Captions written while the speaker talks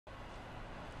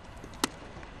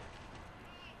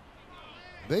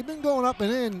they've been going up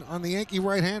and in on the Yankee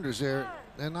right-handers there.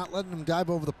 They're not letting them dive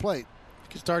over the plate. You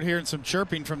can start hearing some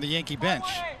chirping from the Yankee bench.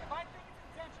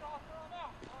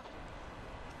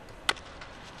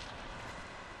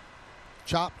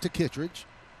 Chop to Kittredge.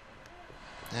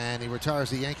 And he retires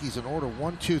the Yankees in order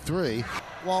 1, 2, 3.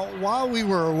 Well, while we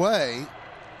were away,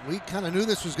 we kind of knew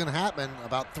this was going to happen.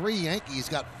 About 3 Yankees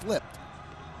got flipped.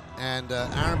 And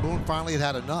Aaron Boone finally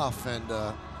had enough,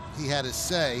 and he had his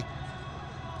say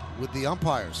with the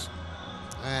umpires.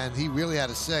 And he really had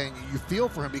a say. And you feel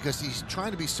for him because he's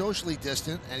trying to be socially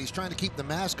distant, and he's trying to keep the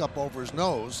mask up over his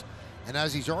nose. And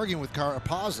as he's arguing with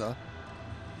Carapazza,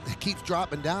 it keeps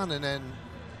dropping down, and then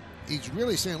he's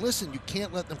really saying, listen, you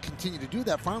can't let them continue to do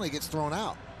that. Finally gets thrown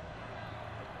out.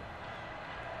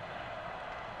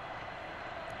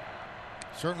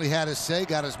 Certainly had his say,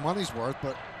 got his money's worth,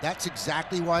 but that's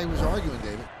exactly why he was arguing,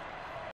 David.